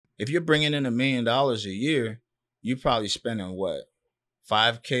If you're bringing in $1 million a year, you're probably spending what,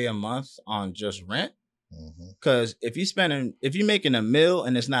 $5K a month on just rent? Because if you're making $1 million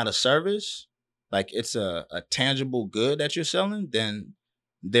and it's not a service, like it's a tangible good that you're selling, then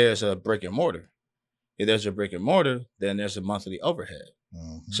there's a brick and mortar. If there's a brick and mortar, then there's a monthly overhead.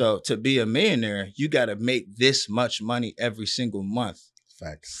 So to be a millionaire, you got to make this much money every single month.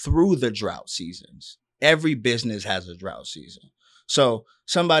 Facts. Through the drought seasons. Every business has a drought season. So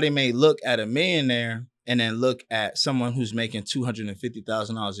somebody may look at a millionaire and then look at someone who's making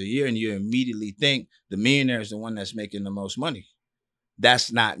 $250,000 a year, and you immediately think the millionaire is the one that's making the most money. That's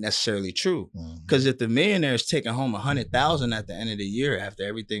not necessarily true. Because if the millionaire is taking home $100,000 at the end of the year after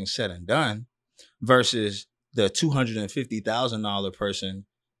everything's said and done, versus the $250,000 person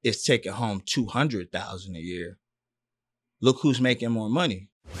is taking home $200,000 a year, look who's making more money.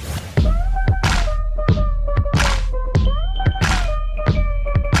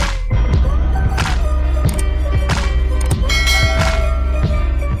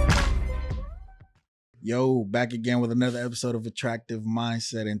 Yo, back again with another episode of Attractive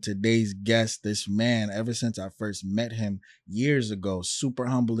Mindset. And today's guest, this man, ever since I first met him years ago, super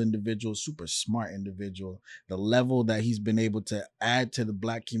humble individual, super smart individual. The level that he's been able to add to the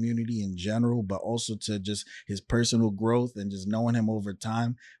Black community in general, but also to just his personal growth and just knowing him over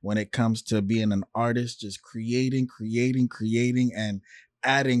time when it comes to being an artist, just creating and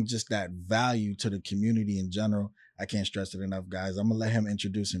adding just that value to the community in general. I can't stress it enough, guys. I'm going to let him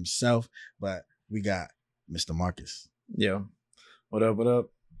introduce himself, but we got Mr. Marcus. Yeah. What up?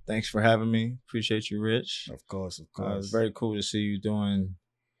 Thanks for having me. Appreciate you, Rich. Of course. It's very cool to see you doing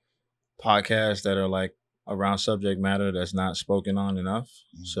podcasts that are like around subject matter that's not spoken on enough.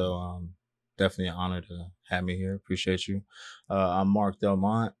 So definitely an honor to have me here. Appreciate you. I'm Mark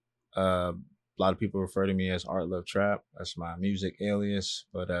Delmont. A lot of people refer to me as Art Love Trap. That's my music alias.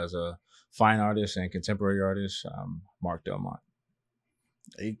 But as a fine artist and contemporary artist, I'm Mark Delmont.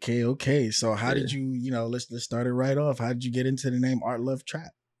 Okay. So how did you, let's start it right off. How did you get into the name Art Love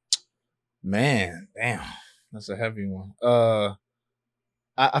Trap? Man, damn. That's a heavy one.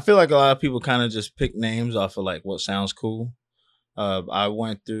 I feel like a lot of people kind of just pick names off of like what sounds cool. I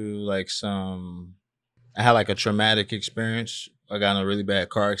went through like I had like a traumatic experience. I got in a really bad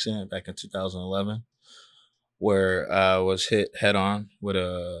car accident back in 2011 where I was hit head on with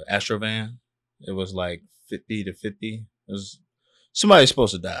a Astrovan. It was like 50 to 50. It was somebody's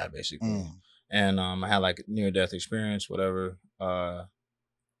supposed to die, basically. And I had like a near-death experience, whatever.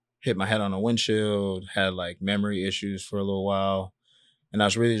 Hit my head on a windshield, had like memory issues for a little while. And I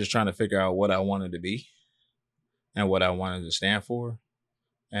was really just trying to figure out what I wanted to be and what I wanted to stand for.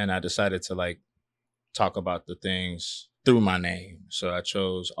 And I decided to like talk about the things through my name. So I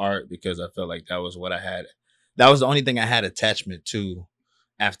chose art because I felt like that was what I had. That was the only thing I had attachment to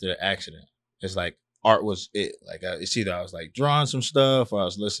after the accident. It's like, art was it. Like it's either I was like drawing some stuff or I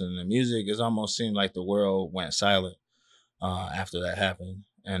was listening to music. It almost seemed like the world went silent after that happened.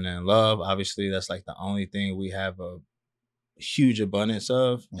 And then love, obviously, that's like the only thing we have a huge abundance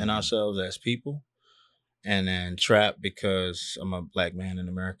of in ourselves as people. And then trap because I'm a Black man in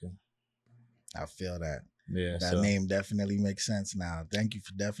America. I feel that. Yeah, that name definitely makes sense now. Thank you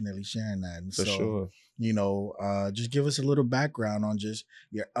for definitely sharing that. And for sure. Just give us a little background on just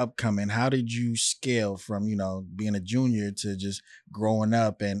your upcoming. How did you scale from, being a junior to just growing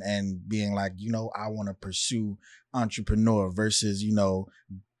up and being like, I want to pursue entrepreneur versus,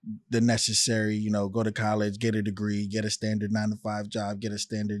 the necessary, go to college, get a degree, get a standard 9-to-5 job, get a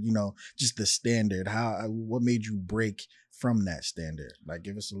standard, just the standard. What made you break from that standard? Like,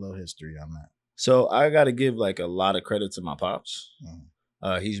 give us a little history on that. So I got to give like a lot of credit to my pops.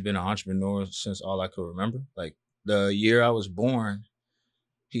 He's been an entrepreneur since all I could remember. Like the year I was born,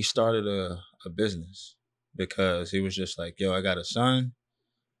 he started a business because he was just like, yo, I got a son.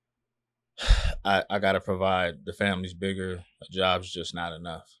 I got to provide. The family's bigger. A job's just not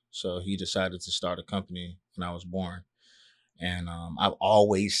enough. So he decided to start a company when I was born. And I've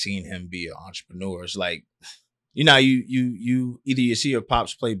always seen him be an entrepreneur. It's like, you either you see your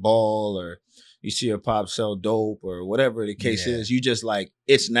pops play ball or you see your pops sell dope or whatever the case is. You just like,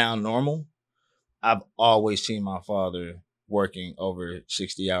 it's now normal. I've always seen my father working over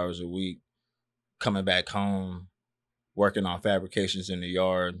 60 hours a week, coming back home, working on fabrications in the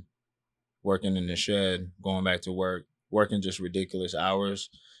yard, working in the shed, going back to work, working just ridiculous hours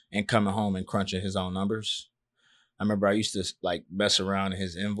and coming home and crunching his own numbers. I remember I used to like mess around in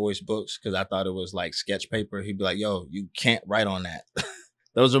his invoice books because I thought it was like sketch paper. He'd be like, yo, you can't write on that.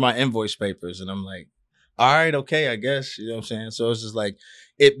 Those are my invoice papers. And I'm like, all right, okay, I guess. You know what I'm saying? So it's just like,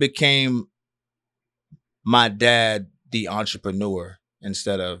 it became my dad, the entrepreneur,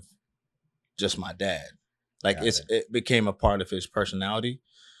 instead of just my dad. Like Got it. it became a part of his personality.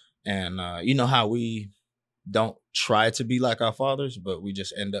 And you know how we don't try to be like our fathers, but we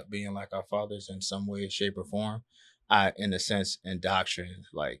just end up being like our fathers in some way, shape, or form. I, in a sense, indoctrinate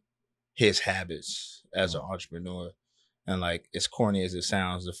like his habits as an Mm. entrepreneur. And like as corny as it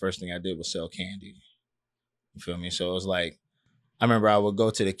sounds, the first thing I did was sell candy. You feel me? So it was like I remember I would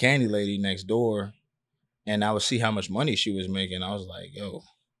go to the candy lady next door and I would see how much money she was making. I was like, yo,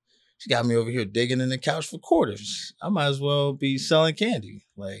 she got me over here digging in the couch for quarters. I might as well be selling candy.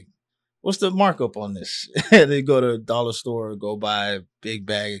 Like, what's the markup on this? They go to a dollar store, go buy a big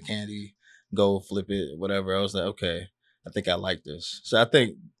bag of candy, go flip it, whatever. I was like, okay, I think I like this. So I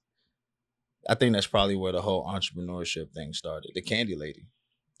think that's probably where the whole entrepreneurship thing started. The candy lady.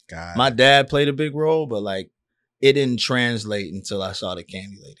 Got My it. dad played a big role, but like it didn't translate until I saw the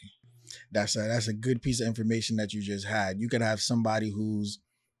candy lady. That's a good piece of information that you just had. You could have somebody who's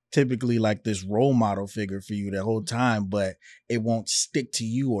typically like this role model figure for you the whole time, but it won't stick to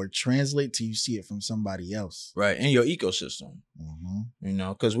you or translate till you see it from somebody else. Right. In your ecosystem. Mm-hmm. You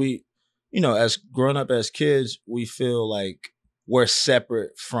know, because we, you know, as growing up as kids, we feel like we're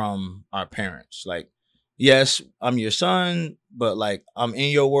separate from our parents. Like, yes, I'm your son, but like I'm in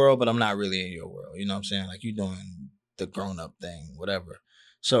your world, but I'm not really in your world. You know what I'm saying? Like you doing the grown up thing, whatever.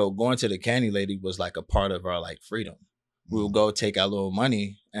 So going to the candy lady was like a part of our like freedom. We would go take our little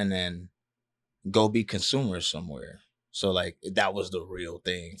money and then go be consumers somewhere. So like that was the real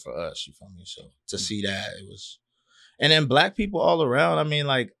thing for us. You feel me? So to see that it was and then black people all around. I mean,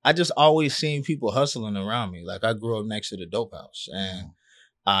 like I just always seen people hustling around me. Like I grew up next to the dope house, and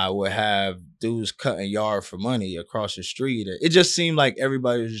I would have dudes cutting yard for money across the street. It just seemed like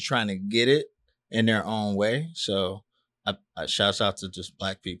everybody was just trying to get it in their own way. So I shouts out to just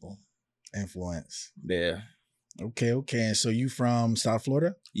black people. Influence. Yeah, Okay, okay. And so you from South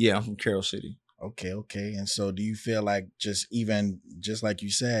Florida? yeah. I'm from Carroll City. Okay, okay. And so do you feel like just like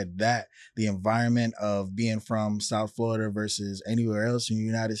you said, that the environment of being from South Florida versus anywhere else in the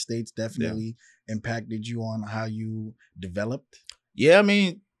United States Yeah, definitely impacted you on how you developed? yeah. I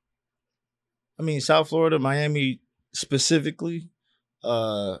mean, South Florida, Miami specifically.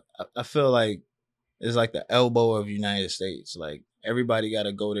 I feel like it's like the elbow of United States. Like everybody got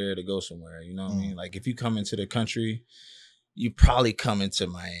to go there to go somewhere. You know what I mean? Like if you come into the country, you probably come into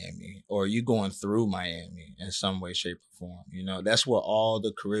Miami or you going through Miami in some way, shape, or form. You know, that's where all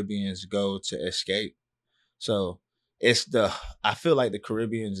the Caribbeans go to escape. So it's I feel like the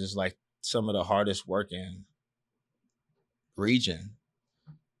Caribbeans is like some of the hardest working region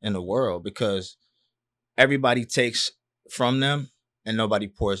in the world because everybody takes from them and nobody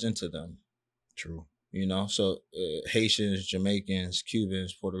pours into them. True. You know, so Haitians, Jamaicans,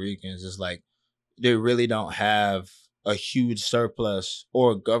 Cubans, Puerto Ricans, it's like they really don't have a huge surplus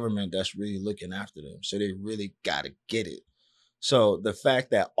or a government that's really looking after them. So they really got to get it. So the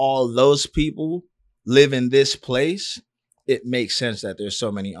fact that all those people live in this place, it makes sense that there's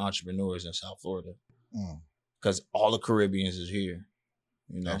so many entrepreneurs in South Florida because all the Caribbeans is here.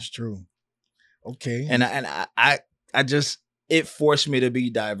 You know, That's true. Okay. I just it forced me to be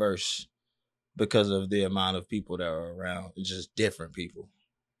diverse because of the amount of people that are around. It's just different people.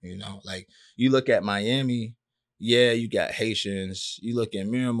 You know, like you look at Miami, yeah, you got Haitians. You look in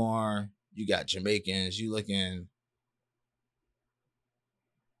Miramar, you got Jamaicans. You look in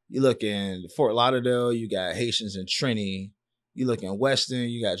Fort Lauderdale, you got Haitians and Trini. You look in Weston,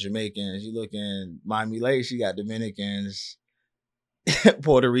 you got Jamaicans. You look in Miami Lakes, you got Dominicans,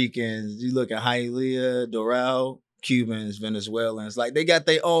 Puerto Ricans. You look at Hialeah, Doral, Cubans, Venezuelans. Like they got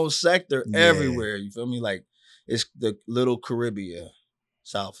their own sector everywhere. You feel me? Like it's the little Caribbean.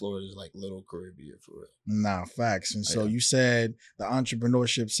 South Florida is like little Caribbean for real. Nah, facts. And so you said the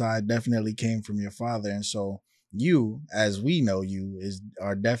entrepreneurship side definitely came from your father. And so you, as we know you,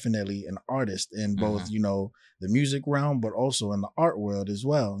 are definitely an artist in both, the music realm, but also in the art world as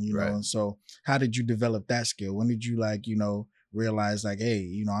well, Right. And so how did you develop that skill? When did you realize like,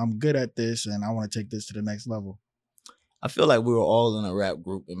 hey, I'm good at this and I want to take this to the next level? I feel like we were all in a rap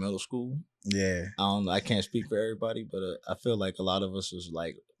group in middle school. Yeah. I don't know. I can't speak for everybody, but I feel like a lot of us was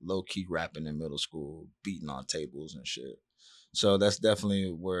like low key rapping in middle school, beating on tables and shit. So that's definitely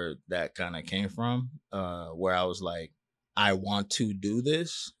where that kind of came from. Where I was like, I want to do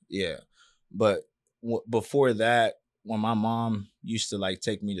this, yeah. But before that, when my mom used to like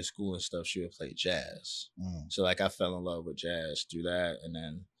take me to school and stuff, she would play jazz. So like I fell in love with jazz through that, and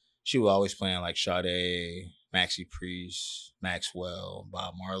then she was always playing like Sade, Maxi Priest, Maxwell,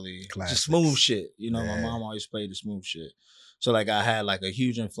 Bob Marley, just smooth Classics. shit. You know, my Yeah. mom always played the smooth shit. So like I had like a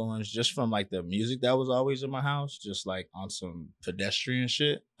huge influence just from like the music that was always in my house, just like on some pedestrian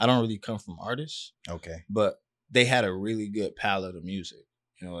shit. I don't really come from artists, Okay. but they had a really good palette of music.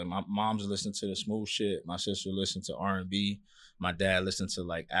 You know, like my mom's listened to the smooth shit. My sister listened to R&B. My dad listened to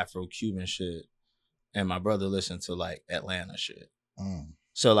like Afro-Cuban shit. And my brother listened to like Atlanta shit. Mm.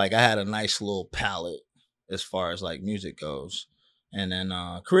 So like I had a nice little palette as far as like music goes. And then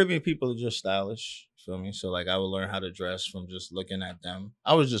Caribbean people are just stylish. Feel me? So like I would learn how to dress from just looking at them.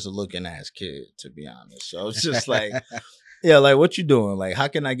 I was just a looking ass kid, to be honest. So it's just like, yeah, like what you doing? Like, how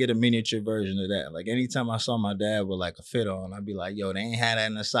can I get a miniature version of that? Like anytime I saw my dad with like a fit on, I'd be like, yo, they ain't had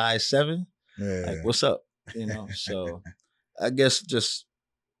that in a size 7. Yeah. Like, what's up? You know? So I guess just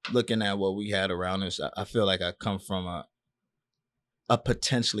looking at what we had around us, I feel like I come from a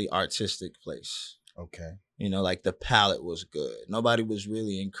potentially artistic place. Okay. You know, like the palette was good. Nobody was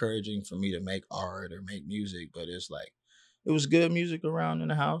really encouraging for me to make art or make music, but it's like it was good music around in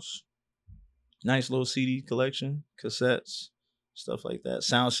the house. Nice little CD collection, cassettes, stuff like that.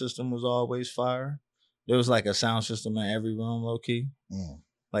 Sound system was always fire. There was like a sound system in every room, low key. Mm.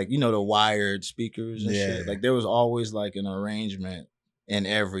 Like, you know, the wired speakers and Yeah. shit. Like there was always like an arrangement in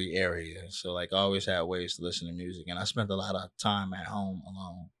every area. So like I always had ways to listen to music. And I spent a lot of time at home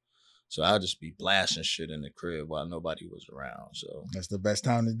alone. So I'll just be blasting shit in the crib while nobody was around. So That's the best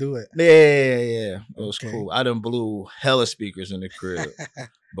time to do it. yeah. It was Okay. cool. I done blew hella speakers in the crib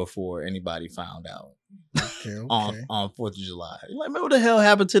before anybody found out. Okay. on Okay. 4th of July. You're like, man, what the hell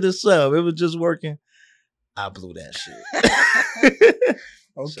happened to the sub? It was just working. I blew that shit.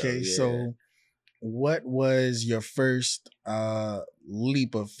 Okay. yeah. So what was your first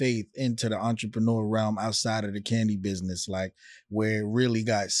leap of faith into the entrepreneur realm outside of the candy business, like where it really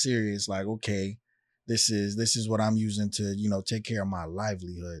got serious? Like, okay, this is what I'm using to, you know, take care of my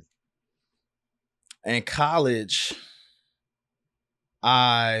livelihood. In college,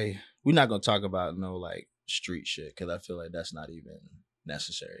 we're not gonna talk about no like street shit because I feel like that's not even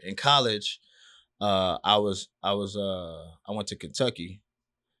necessary. In college, I went to Kentucky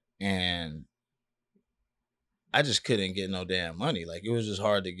and I just couldn't get no damn money. Like it was just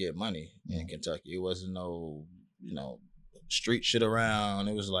hard to get money in Kentucky. It wasn't no, you know, street shit around.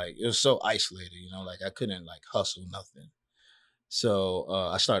 It was like it was so isolated, you know, like I couldn't like hustle nothing. So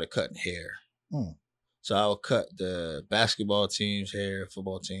I started cutting hair. Mm. So I would cut the basketball team's hair,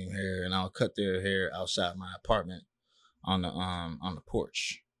 football team hair, and I would cut their hair outside my apartment on the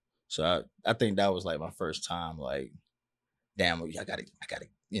porch. So I think that was like my first time like, damn, I gotta,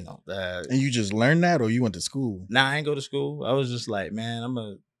 you know. And you just learned that, or you went to school? Nah, I ain't go to school. I was just like, man,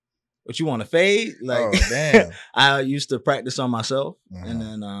 what you want to fade? Like, Oh, damn. I used to practice on myself, and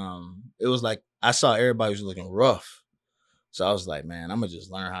Uh-huh. then it was like I saw everybody was looking rough, so I was like, man, I'm gonna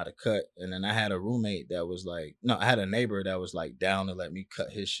just learn how to cut. And then I had a roommate that was like, no, I had a neighbor that was like down to let me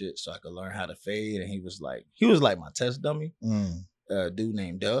cut his shit so I could learn how to fade, and he was like my test dummy. Mm. Dude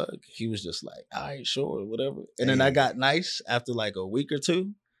named Doug. He was just like, all right, sure, whatever. And then I got nice after like a week or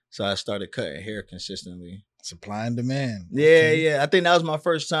two. So I started cutting hair consistently. Supply and demand. Yeah, Okay. yeah. I think that was my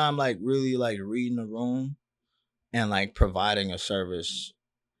first time like really like reading the room and like providing a service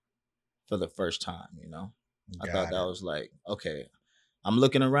for the first time, you know. I thought that was like, okay, I'm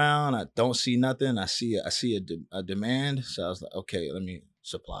looking around, I don't see nothing. I see a demand. So I was like, okay, let me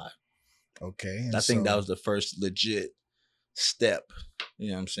supply. Okay. I think that was the first legit step. You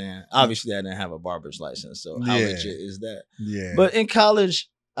know what I'm saying? Obviously, I didn't have a barber's license, so how legit is that? Yeah. But in college,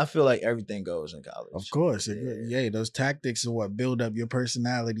 I feel like everything goes in college. Of course. Yeah. Those tactics are what build up your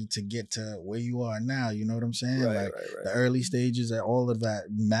personality to get to where you are now. You know what I'm saying? Right. The early stages, all of that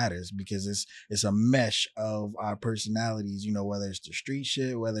matters because it's a mesh of our personalities, you know, whether it's the street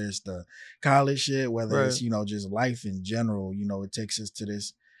shit, whether it's the college shit, whether it's, you know, just life in general. You know, it takes us to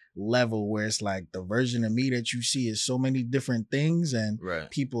this level where it's like the version of me that you see is so many different things, and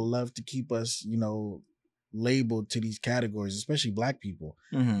people love to keep us, you know, labeled to these categories, especially black people.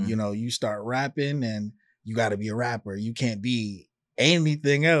 Mm-hmm. You know, you start rapping and you got to be a rapper. You can't be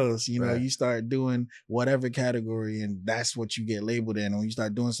anything else. You know, you start doing whatever category and that's what you get labeled in. And when you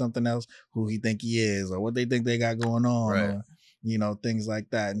start doing something else, who he think he is or what they think they got going on or, you know, things like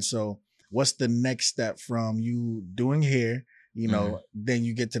that. And so what's the next step from you doing hair? You know, then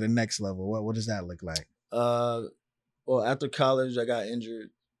you get to the next level. What does that look like? Well, after college, I got injured,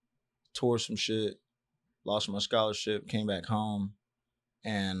 tore some shit, lost my scholarship, came back home,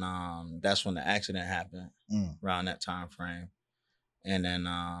 and that's when the accident happened around that time frame. And then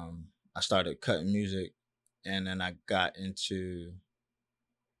I started cutting music, and then I got into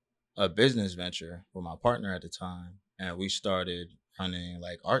a business venture with my partner at the time, and we started running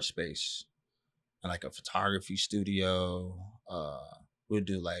like art space and like a photography studio. We'd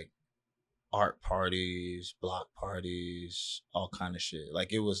do like art parties, block parties, all kind of shit.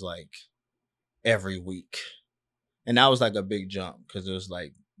 Like it was like every week, and that was like a big jump because it was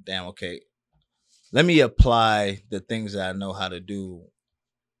like, damn, okay, let me apply the things that I know how to do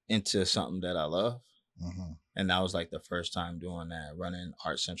into something that I love. Mhm. And that was like the first time doing that, running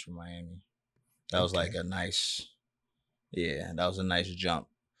Art Central Miami. That was Okay. like a nice, yeah, that was a nice jump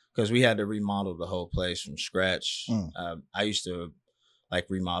because we had to remodel the whole place from scratch. Mm. I used to like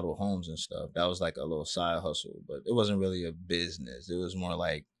remodel homes and stuff. That was like a little side hustle, but it wasn't really a business. It was more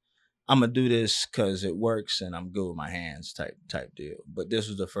like, I'm gonna do this because it works and I'm good with my hands type deal. But this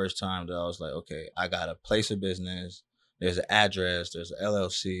was the first time that I was like, okay, I got a place of business. There's an address. There's an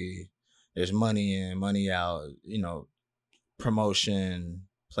LLC. There's money in, money out. Promotion,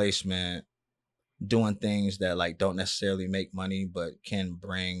 placement, doing things that like don't necessarily make money but can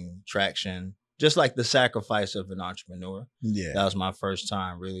bring traction. Just like the sacrifice of an entrepreneur. Yeah. That was my first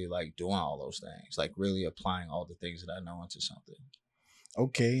time really like doing all those things, like really applying all the things that I know into something.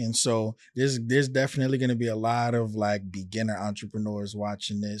 Okay, and so there's definitely going to be a lot of like beginner entrepreneurs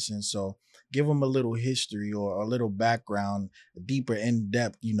watching this, and so give them a little history or a little background, a deeper in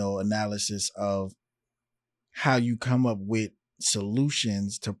depth, analysis of how you come up with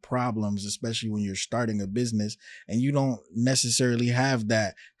solutions to problems, especially when you're starting a business and you don't necessarily have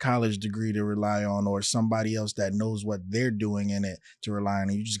that college degree to rely on or somebody else that knows what they're doing in it to rely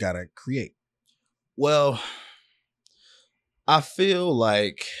on. You just got to create. Well, I feel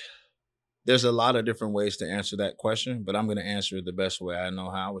like there's a lot of different ways to answer that question, but I'm going to answer it the best way I know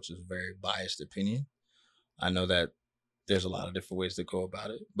how, which is a very biased opinion. I know that there's a lot of different ways to go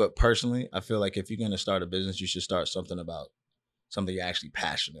about it, but personally, I feel like if you're going to start a business, you should start something you're actually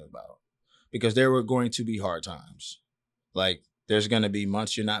passionate about, because there were going to be hard times. Like there's going to be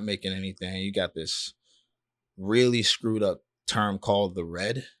months you're not making anything. You got this really screwed up term called the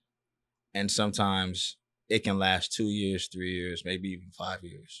red, and sometimes it can last 2 years, 3 years, maybe even 5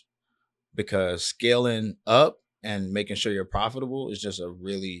 years, because scaling up and making sure you're profitable is just a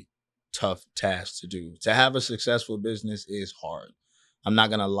really tough task to do. To have a successful business is hard. I'm not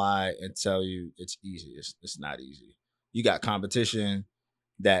gonna lie and tell you it's easy. It's not easy. You got competition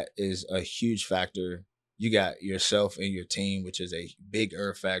that is a huge factor. You got yourself and your team, which is a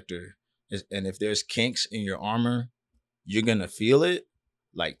bigger factor. And if there's kinks in your armor, you're gonna feel it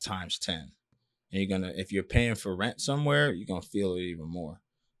like times 10. And if you're paying for rent somewhere, you're gonna feel it even more.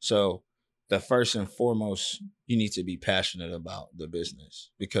 So the first and foremost, you need to be passionate about the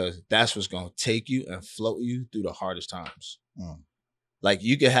business, because that's what's gonna take you and float you through the hardest times. Mm. Like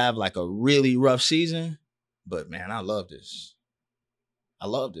you could have like a really rough season, but man, I love this. I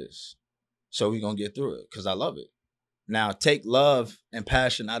love this. So we're gonna get through it because I love it. Now take love and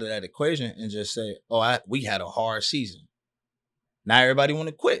passion out of that equation and just say, oh, we had a hard season. Now everybody want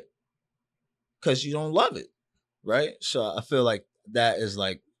to quit because you don't love it, right? So I feel like that is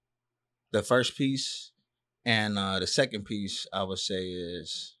like the first piece. And the second piece I would say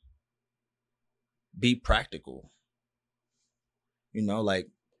is be practical. Like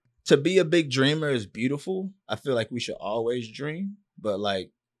to be a big dreamer is beautiful. I feel like we should always dream, but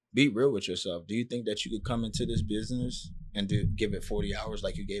like be real with yourself. Do you think that you could come into this business and give it 40 hours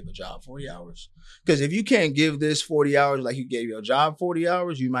like you gave a job 40 hours? Because if you can't give this 40 hours like you gave your job 40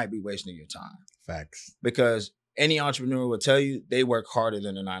 hours, you might be wasting your time. Facts. Because any entrepreneur will tell you they work harder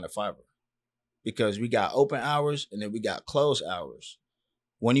than a 9 to 5. Because we got open hours and then we got close hours.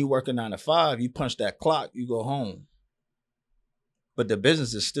 When you work a 9 to 5, you punch that clock, you go home. But the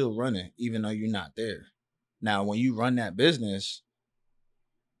business is still running, even though you're not there. Now, when you run that business,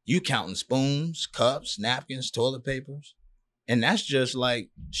 you counting spoons, cups, napkins, toilet papers. And that's just like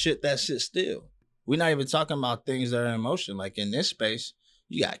shit that sits still. We're not even talking about things that are in motion. Like in this space,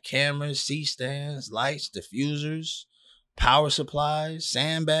 you got cameras, C-stands, lights, diffusers, power supplies,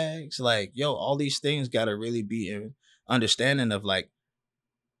 sandbags. Like, yo, all these things got to really be in understanding of like,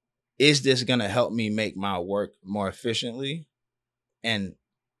 is this going to help me make my work more efficiently? And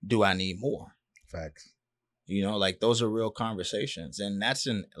do I need more? Facts. Like those are real conversations. And that's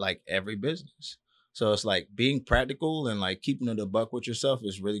in like every business. So it's like being practical and like keeping it a buck with yourself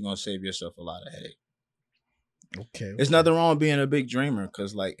is really going to save yourself a lot of headache. Okay. There's nothing wrong with being a big dreamer,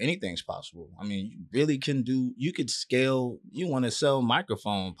 because like anything's possible. I mean, you could scale. You want to sell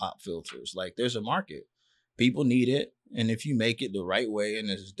microphone pop filters. Like there's a market. People need it. And if you make it the right way and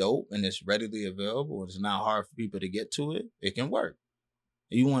it's dope and it's readily available and it's not hard for people to get to it, it can work.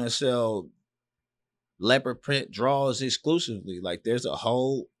 You want to sell leopard print drawers exclusively. Like there's a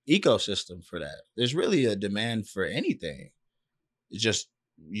whole ecosystem for that. There's really a demand for anything. It's just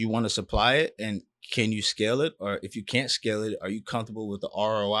you want to supply it, and can you scale it? Or if you can't scale it, are you comfortable with the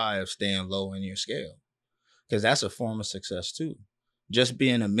ROI of staying low in your scale? Because that's a form of success too. Just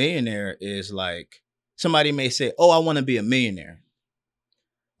being a millionaire is like, somebody may say, oh, I want to be a millionaire.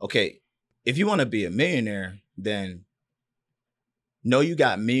 Okay, if you want to be a millionaire, then know you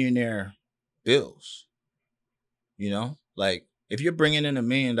got millionaire bills. You know, like if you're bringing in $1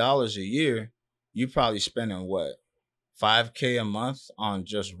 million a year, you're probably spending what, $5K a month on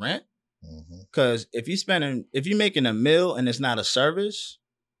just rent. Because if you're making $1 million and it's not a service,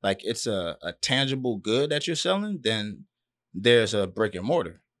 like it's a tangible good that you're selling, then there's a brick and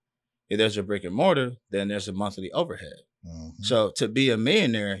mortar. If there's a brick and mortar, then there's a monthly overhead. So to be a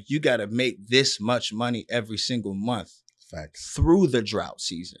millionaire, you got to make this much money every single month. Facts. Through the drought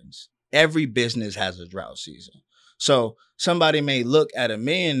seasons. Every business has a drought season. So somebody may look at a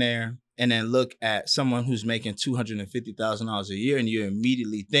millionaire and then look at someone who's making $250,000 a year, and you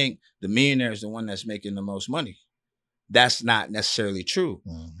immediately think the millionaire is the one that's making the most money. That's not necessarily true.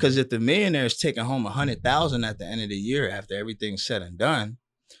 Because if the millionaire is taking home $100,000 at the end of the year after everything's said and done,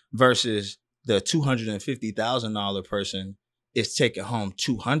 versus the $250,000 person is taking home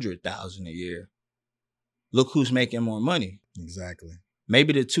 $200,000 a year, look who's making more money. Exactly.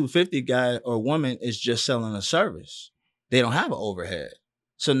 Maybe the 250 guy or woman is just selling a service. They don't have an overhead.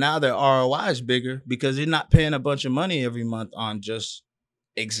 So now their ROI is bigger because they're not paying a bunch of money every month on just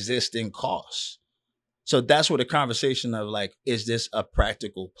existing costs. So that's where the conversation of like, is this a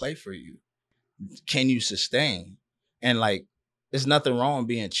practical play for you? Can you sustain? And like, there's nothing wrong with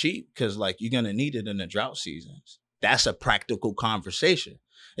being cheap because like you're going to need it in the drought seasons. That's a practical conversation.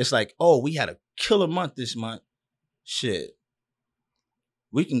 It's like, oh, we had a killer month this month. Shit.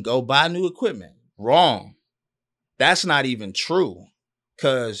 We can go buy new equipment. Wrong. That's not even true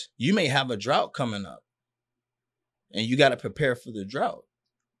because you may have a drought coming up and you got to prepare for the drought.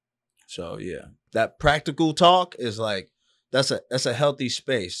 So yeah, that practical talk is like, that's a healthy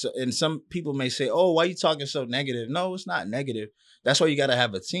space. So, and some people may say, oh, why are you talking so negative? No, it's not negative. That's why you got to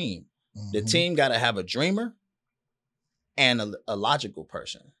have a team. The team got to have a dreamer and a logical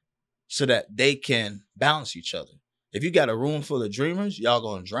person so that they can balance each other. If you got a room full of dreamers, y'all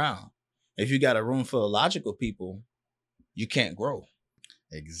gonna drown. If you got a room full of logical people, you can't grow.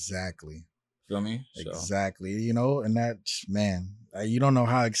 Exactly. Feel me? Exactly. You know, and that, man, you don't know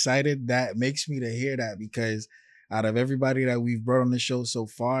how excited that makes me to hear that, because out of everybody that we've brought on the show so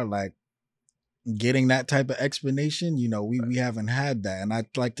far, like getting that type of explanation, you know, we haven't had that. And I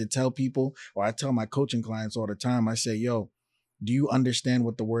like to tell people, or I tell my coaching clients all the time, I say, yo, do you understand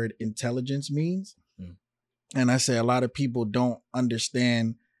what the word intelligence means? And I say a lot of people don't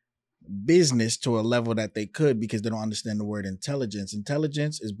understand business to a level that they could because they don't understand the word intelligence.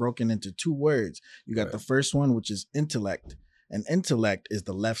 Intelligence is broken into two words. You got the first one, which is intellect. And intellect is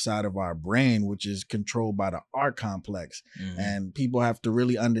the left side of our brain, which is controlled by the R complex. And people have to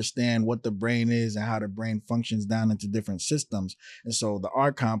really understand what the brain is and how the brain functions down into different systems. And so the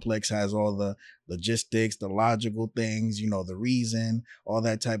R complex has all the logistics, the logical things, you know, the reason, all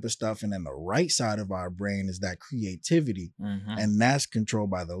that type of stuff. And then the right side of our brain is that creativity. And that's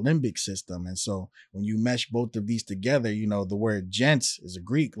controlled by the limbic system. And so when you mesh both of these together, you know, the word gens is a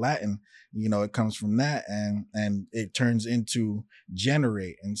Greek, Latin, you know, it comes from that, and it turns into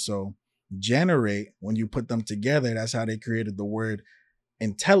generate. And so generate, when you put them together, that's how they created the word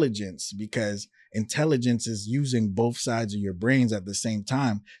intelligence, because intelligence is using both sides of your brains at the same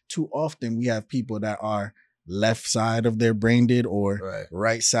time. Too often we have people that are left side of their brain did or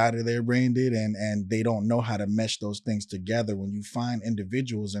right side of their brain did, and they don't know how to mesh those things together. When you find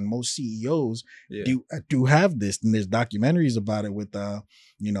individuals, and most CEOs do have this, and there's documentaries about it with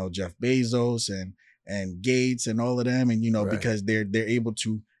you know, Jeff Bezos and Gates and all of them, and you know, because they're able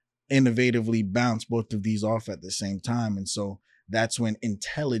to innovatively bounce both of these off at the same time. And so that's when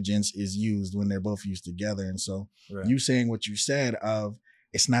intelligence is used, when they're both used together. And so you saying what you said of,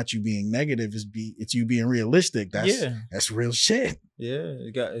 it's not you being negative, it's you being realistic. That's real shit. Yeah,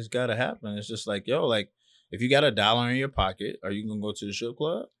 it's got to happen. It's just like, yo, like if you got $1 in your pocket, are you gonna go to the strip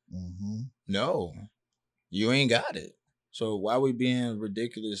club? No, you ain't got it. So why are we being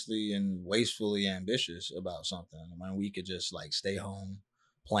ridiculously and wastefully ambitious about something when we could just like stay home,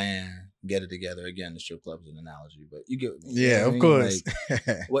 plan, get it together? Again, the strip club is an analogy, but you get me. Yeah, of course.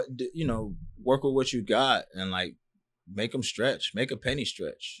 Like, you know, work with what you got and like make them stretch, make a penny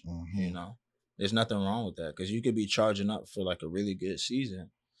stretch. You know, there's nothing wrong with that, because you could be charging up for like a really good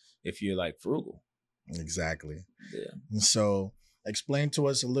season if you're like frugal. Exactly. Yeah. And so explain to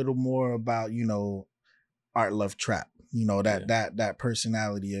us a little more about, you know, Art Love Trap. Yeah. that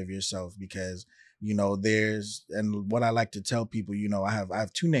personality of yourself, because there's, and what I like to tell people, I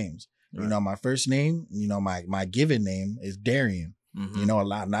have two names. Right. My first name, my given name is Darian. Mm-hmm.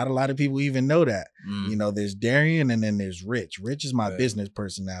 Not a lot of people even know that. Mm. There's Darian, and then there's Rich. Rich is my Right. business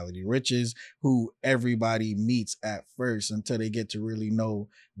personality. Rich is who everybody meets at first until they get to really know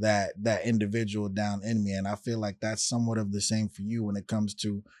that individual down in me. And I feel like that's somewhat of the same for you when it comes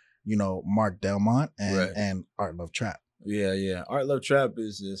to, Mark Delmont Right. and Art Love Trap. Yeah, yeah. Art Love Trap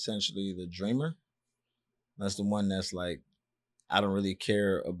is essentially the dreamer. That's the one that's like, I don't really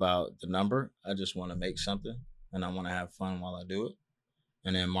care about the number. I just want to make something and I want to have fun while I do it.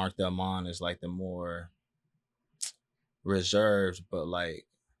 And then Mark Delmont is like the more reserved, but like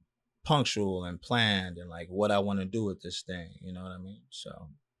punctual and planned and like what I want to do with this thing. You know what I mean? So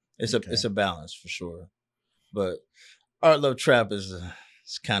it's Okay. a balance for sure. But Art Love Trap is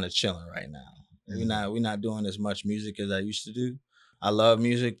it's kind of chilling right now. We're not doing as much music as I used to do. I love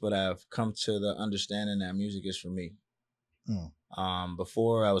music, but I've come to the understanding that music is for me. Mm.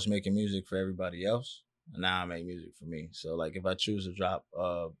 Before I was making music for everybody else, and now I make music for me. So like if I choose to drop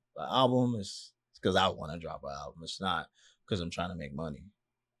an album, it's because I want to drop an album. It's not because I'm trying to make money.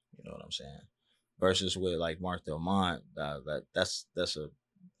 You know what I'm saying? Versus with like Mark Delmont, that's a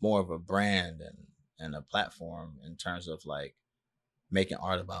more of a brand and a platform in terms of like making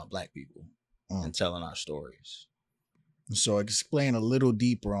art about Black people Mm. and telling our stories. So explain a little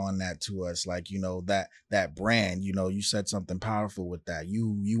deeper on that to us, like that brand. You said something powerful with that.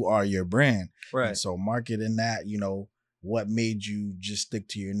 You are your brand, and Right. so marketing that. What made you just stick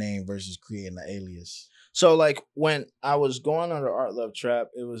to your name versus creating an alias? So like when I was going under Art Love Trap,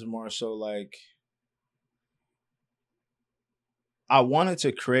 it was more so like I wanted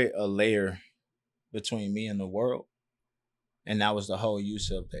to create a layer between me and the world, and that was the whole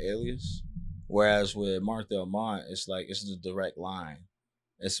use of the alias. Whereas with Mark Delmont, it's like it's the direct line.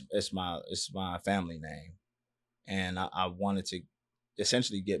 It's my family name, and I wanted to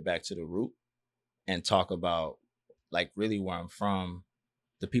essentially get back to the root and talk about like really where I'm from,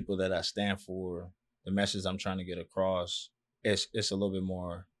 the people that I stand for, the message I'm trying to get across. It's a little bit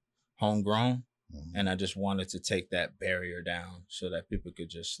more homegrown, Mhm. and I just wanted to take that barrier down so that people could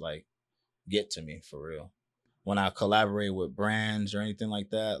just like get to me for real. When I collaborate with brands or anything like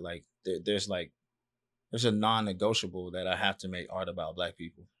that, like there's a non-negotiable that I have to make art about Black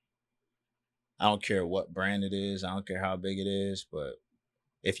people. I don't care what brand it is. I don't care how big it is. But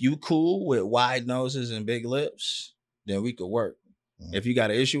if you cool with wide noses and big lips, then we could work. Mhm. If you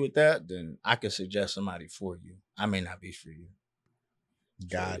got an issue with that, then I could suggest somebody for you. I may not be for you. So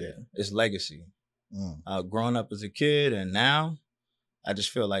Got it. yeah, it's legacy. Mm. Growing up as a kid and now, I just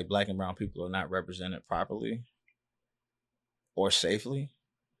feel like Black and brown people are not represented properly or safely.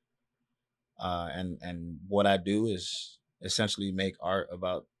 And what I do is essentially make art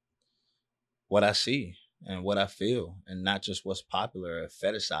about what I see and what I feel, and not just what's popular or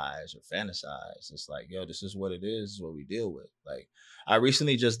fetishized or fantasized. It's like, yo, this is what it is what we deal with. Like, I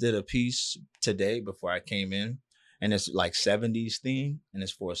recently just did a piece today before I came in, and it's like 70s theme, and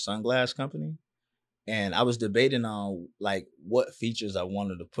it's for a sunglass company. And I was debating on like what features I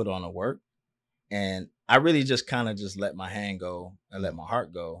wanted to put on a work, and I really just kind of just let my hand go and let Mm. my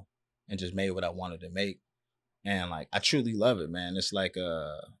heart go, and just made what I wanted to make. And like I truly love it, man. It's like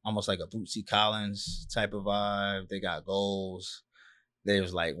almost like a Bootsy Collins type of vibe. They got goals. They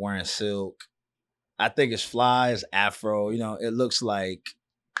was like wearing silk. I think it's flies, afro. It looks like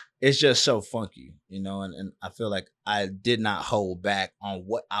it's just so funky, and I feel like I did not hold back on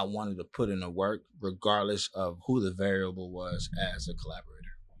what I wanted to put in the work, regardless of who the variable was as a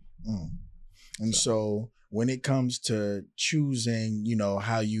collaborator. Mm. And So so when it comes to choosing,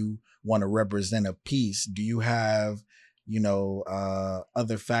 how you want to represent a piece, do you have,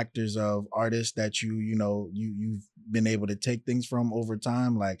 other factors of artists that you've been able to take things from over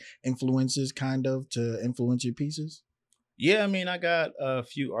time, like influences kind of to influence your pieces? yeah, I mean, I got a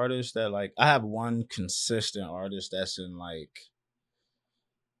few artists that like I have one consistent artist that's in like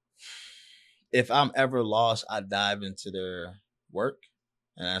if I'm ever lost, I dive into their work,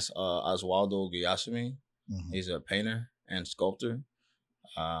 and that's Oswaldo Guyasumi. Hmm. He's a painter and sculptor.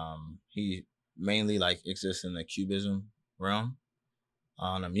 He mainly like exists in the cubism realm.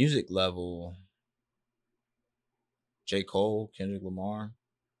 On a music level, J. Cole, Kendrick Lamar.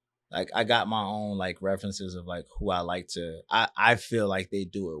 Like I got my own like references of like who I like to. I feel like they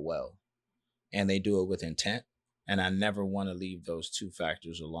do it well, and they do it with intent. And I never want to leave those two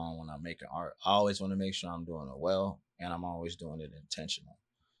factors alone when I'm making art. I always want to make sure I'm doing it well, and I'm always doing it intentional.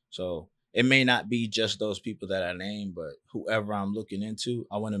 So it may not be just those people that I name, but whoever I'm looking into,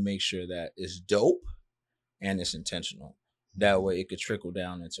 I want to make sure that it's dope and it's intentional. That way it could trickle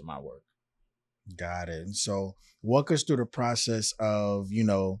down into my work. Got it. And so walk us through the process of,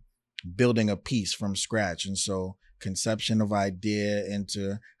 building a piece from scratch. And so conception of idea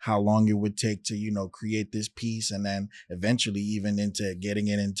into how long it would take to, create this piece, and then eventually even into getting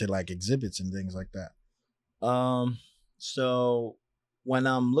it into like exhibits and things like that. So when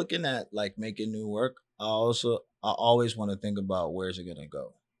I'm looking at like making new work, I always want to think about where's it gonna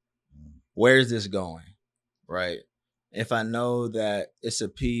go? Where's this going? Right. If I know that it's a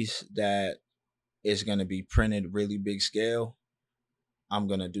piece that is gonna be printed really big scale, I'm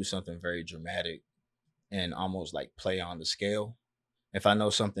gonna do something very dramatic and almost like play on the scale. If I know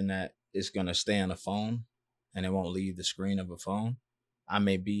something that is gonna stay on a phone and it won't leave the screen of a phone, I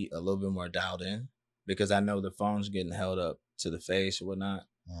may be a little bit more dialed in because I know the phone's getting held up to the face or whatnot.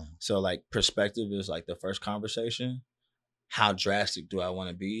 So like perspective is like the first conversation. How drastic do I want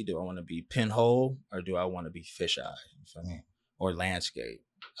to be? Do I want to be pinhole or do I want to be fisheye? You feel me? Or landscape.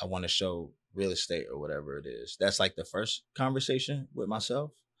 I want to show real estate or whatever it is. That's like the first conversation with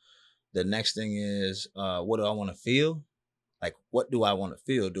myself. The next thing is, what do I want to feel? Like, what do I want to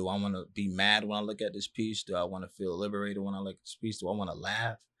feel? Do I want to be mad when I look at this piece? Do I want to feel liberated when I look at this piece? Do I want to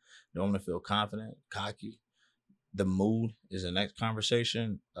laugh? Do I want to feel confident, cocky? The mood is the next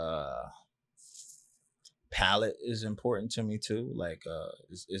conversation. Palette is important to me too. Like,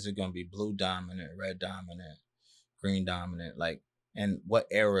 is it going to be blue dominant, red dominant, green dominant? Like, and what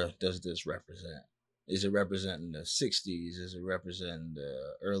era does this represent? Is it representing the 60s? Is it representing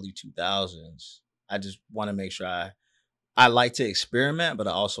the early 2000s? I just want to make sure I like to experiment, but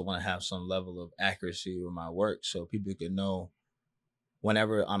I also want to have some level of accuracy with my work so people can know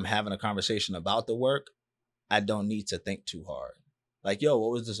whenever I'm having a conversation about the work, I don't need to think too hard. Like, yo,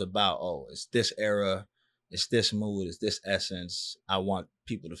 what was this about? Oh, it's this era, it's this mood, it's this essence. I want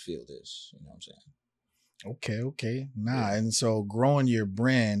people to feel this. You know what I'm saying? Okay. Nah. Yeah. And so growing your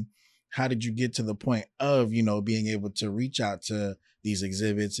brand, how did you get to the point of, being able to reach out to these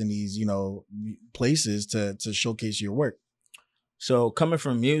exhibits and these, places to showcase your work? So coming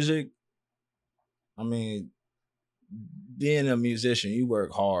from music, I mean, being a musician, you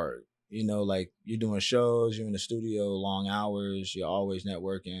work hard. Like you're doing shows, you're in the studio, long hours, you're always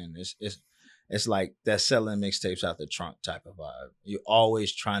networking. It's like that selling mixtapes out the trunk type of vibe. You're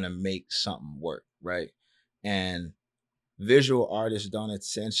always trying to make something work, right? And visual artists don't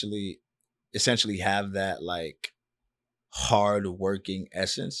essentially have that like hard working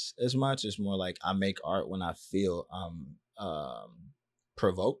essence as much. It's more like I make art when I feel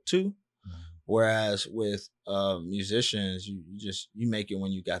provoked to. Whereas with musicians, you make it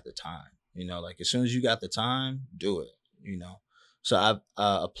when you got the time. Like as soon as you got the time, do it. So I've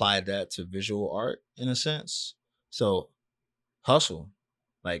applied that to visual art in a sense. So hustle,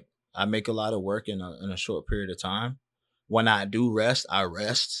 like I make a lot of work in a short period of time. When I do rest, I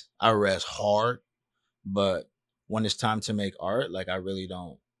rest. I rest hard. But when it's time to make art, like I really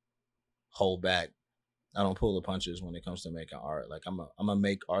don't hold back. I don't pull the punches when it comes to making art. Like I'm gonna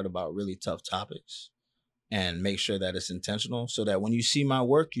make art about really tough topics and make sure that it's intentional so that when you see my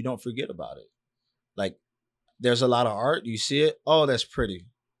work, you don't forget about it. Like there's a lot of art, you see it, oh, that's pretty,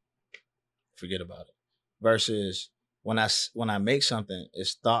 forget about it. Versus when I make something,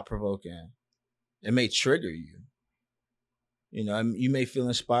 it's thought provoking. It may trigger you. You may feel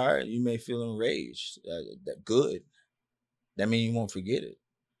inspired, you may feel enraged. That good. That means you won't forget it.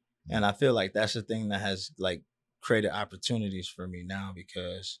 And I feel like that's the thing that has like created opportunities for me now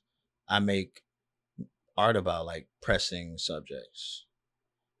because I make art about like pressing subjects.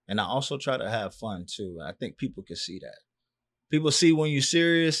 And I also try to have fun too. I think people can see that. People see when you're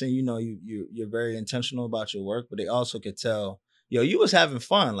serious and you're very intentional about your work, but they also could tell, yo, you was having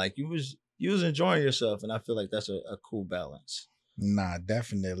fun. Like you was enjoying yourself. And I feel like that's a cool balance. Nah,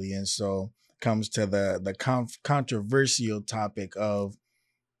 definitely. And so comes to the controversial topic of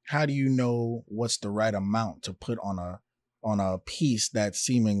how do you know what's the right amount to put on a piece that's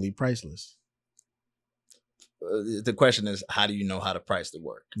seemingly priceless? The question is, how do you know how to price the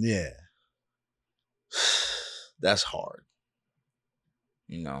work? Yeah. That's hard,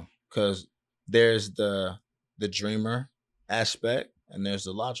 because there's the dreamer aspect and there's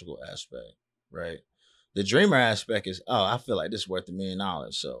the logical aspect, right? The dreamer aspect is, oh, I feel like this is worth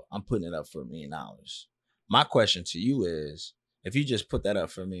 $1,000,000, so I'm putting it up for $1,000,000. My question to you is, if you just put that up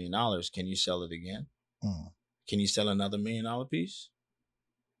for $1,000,000, can you sell it again? Can you sell another $1,000,000 piece?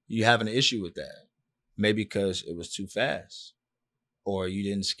 You have an issue with that. Maybe because it was too fast or you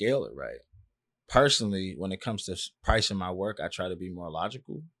didn't scale it right. Personally, when it comes to pricing my work, I try to be more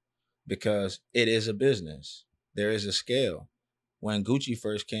logical because it is a business. There is a scale. When Gucci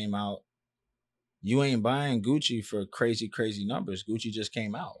first came out, You ain't buying Gucci for crazy, crazy numbers. Gucci just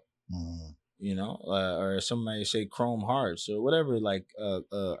came out, Mm. or somebody say Chrome Hearts or whatever, like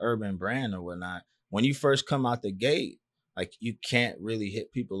urban brand or whatnot. When you first come out the gate, like you can't really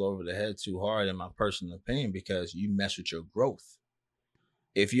hit people over the head too hard, in my personal opinion, because you mess with your growth.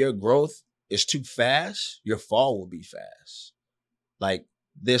 If your growth is too fast, your fall will be fast. Like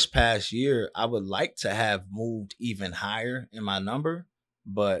this past year, I would like to have moved even higher in my number,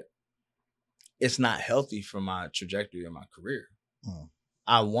 but it's not healthy for my trajectory of my career. Mm.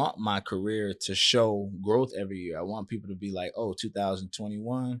 I want my career to show growth every year. I want people to be like, oh,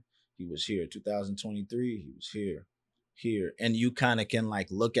 2021, he was here. 2023, he was here, here. And you kind of can like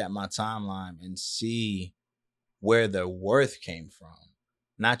look at my timeline and see where the worth came from,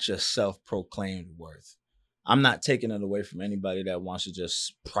 not just self proclaimed worth. I'm not taking it away from anybody that wants to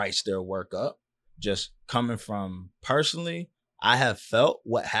just price their work up. Just coming from personally, I have felt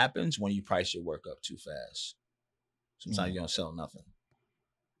what happens when you price your work up too fast. Sometimes Mm. you don't sell nothing.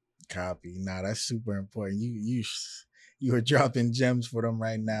 Copy. Nah, that's super important. You are dropping gems for them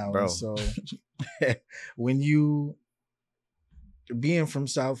right now. And Bro. so when you being from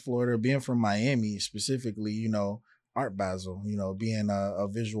South Florida, being from Miami specifically, Art Basel, being a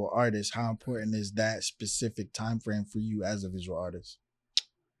visual artist, how important is that specific time frame for you as a visual artist?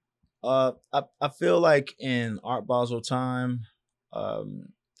 I feel like in Art Basel time, um,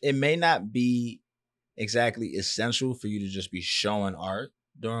 it may not be exactly essential for you to just be showing art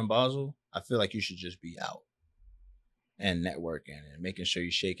during Basel. I feel like you should just be out and networking and making sure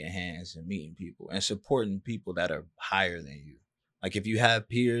you're shaking hands and meeting people and supporting people that are higher than you. Like if you have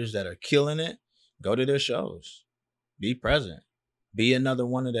peers that are killing it, go to their shows, be present, be another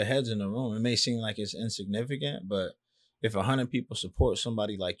one of the heads in the room. It may seem like it's insignificant, but if 100 people support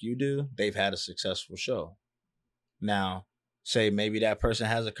somebody like you do, they've had a successful show. Now, say maybe that person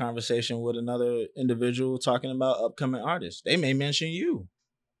has a conversation with another individual talking about upcoming artists. They may mention you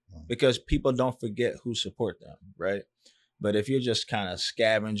because people don't forget who support them, right? But if you're just kind of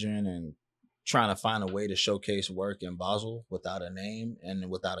scavenging and trying to find a way to showcase work in Basel without a name and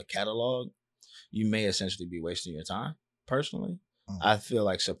without a catalog, you may essentially be wasting your time. Personally, Mm. I feel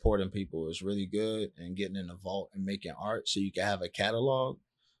like supporting people is really good, and getting in the vault and making art so you can have a catalog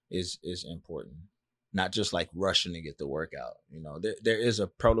is important. Not just like rushing to get the work out. There is a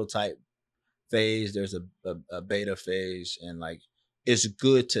prototype phase, there's a beta phase, and like it's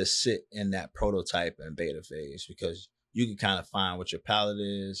good to sit in that prototype and beta phase because you can kind of find what your palette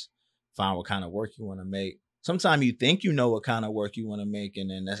is, find what kind of work you want to make. Sometimes you think you know what kind of work you want to make, and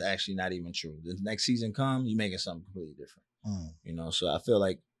then that's actually not even true. The next season come, you making something completely different. Mm. So I feel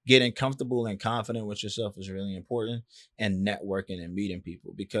like getting comfortable and confident with yourself is really important, and networking and meeting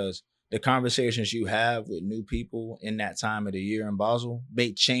people, because the conversations you have with new people in that time of the year in Basel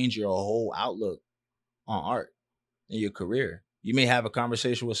may change your whole outlook on art in your career. You may have a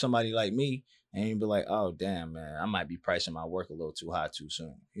conversation with somebody like me and you'd be like, oh, damn, man, I might be pricing my work a little too high too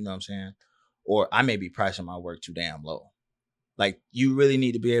soon. You know what I'm saying? Or I may be pricing my work too damn low. Like, you really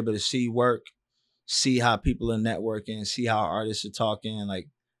need to be able to see work, see how people are networking, see how artists are talking. Like,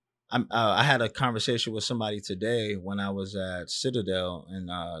 I had a conversation with somebody today when I was at Citadel,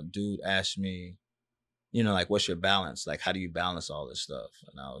 and dude asked me, like, what's your balance? Like, how do you balance all this stuff?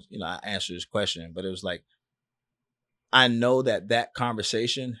 And I answered his question, but it was like, I know that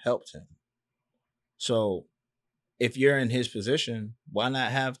conversation helped him. So if you're in his position, why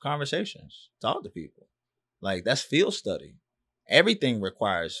not have conversations? Talk to people. Like, that's field study. Everything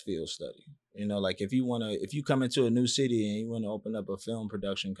requires field study. Like if you come into a new city and you want to open up a film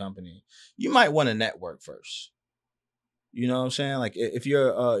production company, you might want to network first. You know what I'm saying? Like if you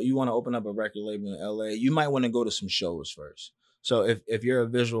want to open up a record label in LA, you might want to go to some shows first. So if you're a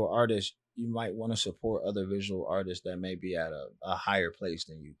visual artist, you might want to support other visual artists that may be at a higher place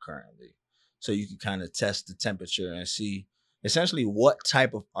than you currently. So you can kind of test the temperature and see essentially what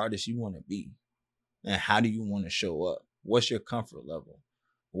type of artist you want to be and how do you want to show up? What's your comfort level?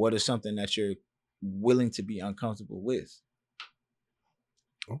 What is something that you're willing to be uncomfortable with?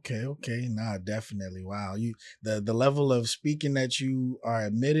 Okay. Nah, definitely. Wow. The level of speaking that you are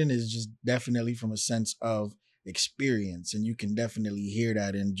admitting is just definitely from a sense of experience. And you can definitely hear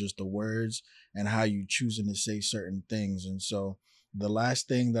that in just the words and how you choosing to say certain things. And so the last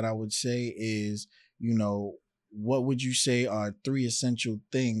thing that I would say is, what would you say are three essential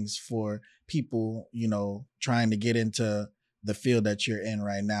things for people, trying to get into the field that you're in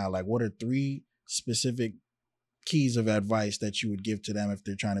right now? Like, what are three specific keys of advice that you would give to them if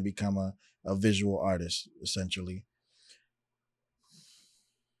they're trying to become a visual artist, essentially?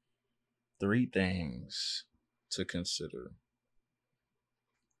 Three things to consider.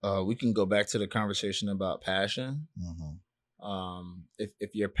 We can go back to the conversation about passion.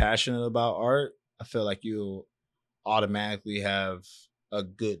 If you're passionate about art, I feel like you'll automatically have a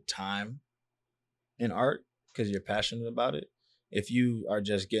good time in art because you're passionate about it. If you are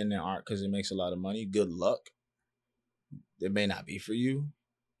just getting in art because it makes a lot of money, good luck. It may not be for you.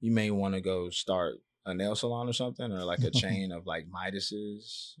 You may want to go start a nail salon or something, or like a chain of like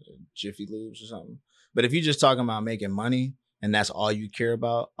Midas's, Jiffy Lubes or something. But if you're just talking about making money and that's all you care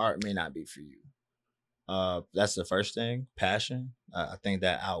about, art may not be for you. That's the first thing, passion. I think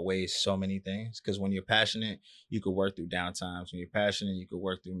that outweighs so many things because when you're passionate, you could work through downtimes. When you're passionate, you could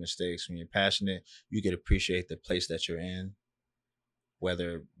work through mistakes. When you're passionate, you could appreciate the place that you're in,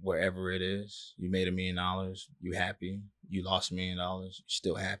 whether wherever it is. You made $1 million, you happy. You lost $1 million, you're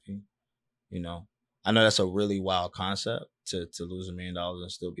still happy. You know, I know that's a really wild concept to lose $1 million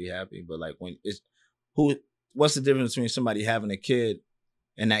and still be happy, but like when it's who, what's the difference between somebody having a kid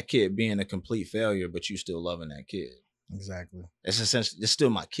and that kid being a complete failure, but you still loving that kid? Exactly. It's essentially, it's still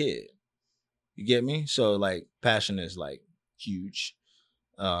my kid. You get me? So like passion is like huge.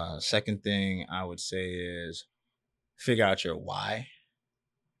 Second thing I would say is figure out your why.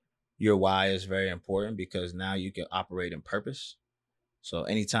 Your why is very important because now you can operate in purpose. So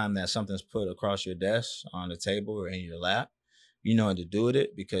anytime that something's put across your desk, on the table, or in your lap, you know what to do with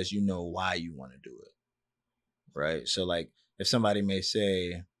it because you know why you want to do it. Right? So like if somebody may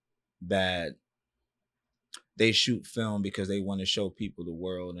say that they shoot film because they want to show people the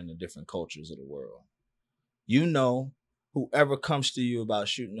world and the different cultures of the world. You know, whoever comes to you about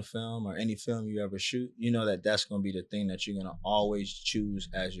shooting a film or any film you ever shoot, you know that that's going to be the thing that you're going to always choose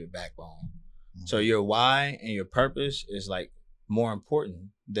as your backbone. So your why and your purpose is like more important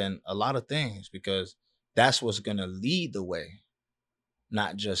than a lot of things because that's what's going to lead the way,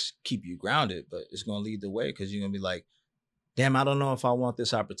 not just keep you grounded, but it's going to lead the way because you're going to be like, damn, I don't know if I want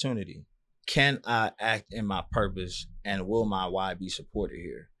this opportunity. Can I act in my purpose and will my why be supported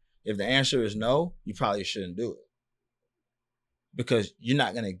here? If the answer is no, you probably shouldn't do it because you're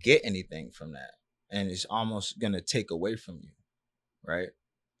not going to get anything from that. And it's almost going to take away from you. Right.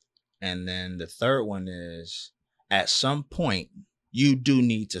 And then the third one is at some point, you do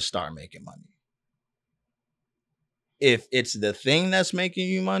need to start making money. If it's the thing that's making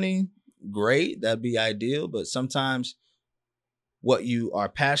you money, great. That'd be ideal. But sometimes what you are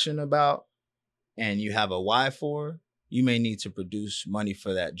passionate about and you have a why for, you may need to produce money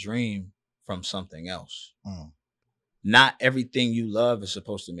for that dream from something else. Not everything you love is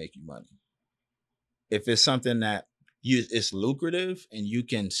supposed to make you money. If it's something that it's lucrative and you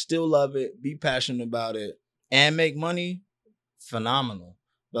can still love it, be passionate about it, and make money, phenomenal.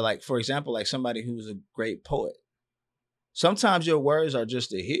 But like, for example, like somebody who's a great poet, sometimes your words are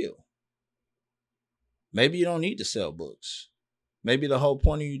just to heal. Maybe you don't need to sell books. Maybe the whole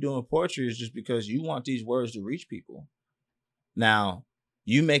point of you doing poetry is just because you want these words to reach people. Now,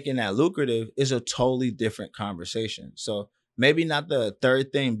 you making that lucrative is a totally different conversation. So maybe not the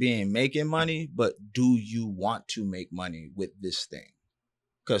third thing being making money, but do you want to make money with this thing?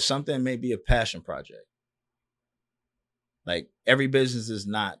 Because something may be a passion project. Like every business is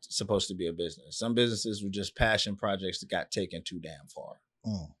not supposed to be a business. Some businesses were just passion projects that got taken too damn far.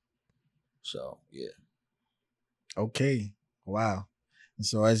 So, yeah. Okay. Wow. And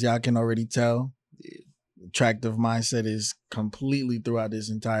so as y'all can already tell, attractive mindset is completely throughout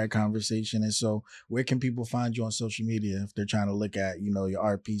this entire conversation. And so where can people find you on social media if they're trying to look at, you know, your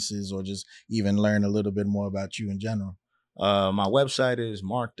art pieces or just even learn a little bit more about you in general? My website is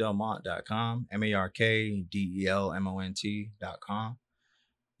markdelmont.com, markdelmont.com.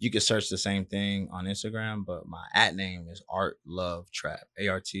 You can search the same thing on Instagram, but my @ name is Art Love Trap,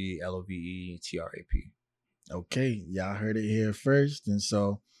 ARTLOVETRAP. Okay, y'all heard it here first. And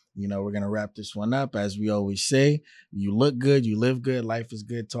so, you know, we're going to wrap this one up. As we always say, you look good, you live good, life is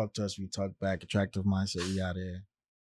good. Talk to us, we talk back. Attractive mindset, we out of here.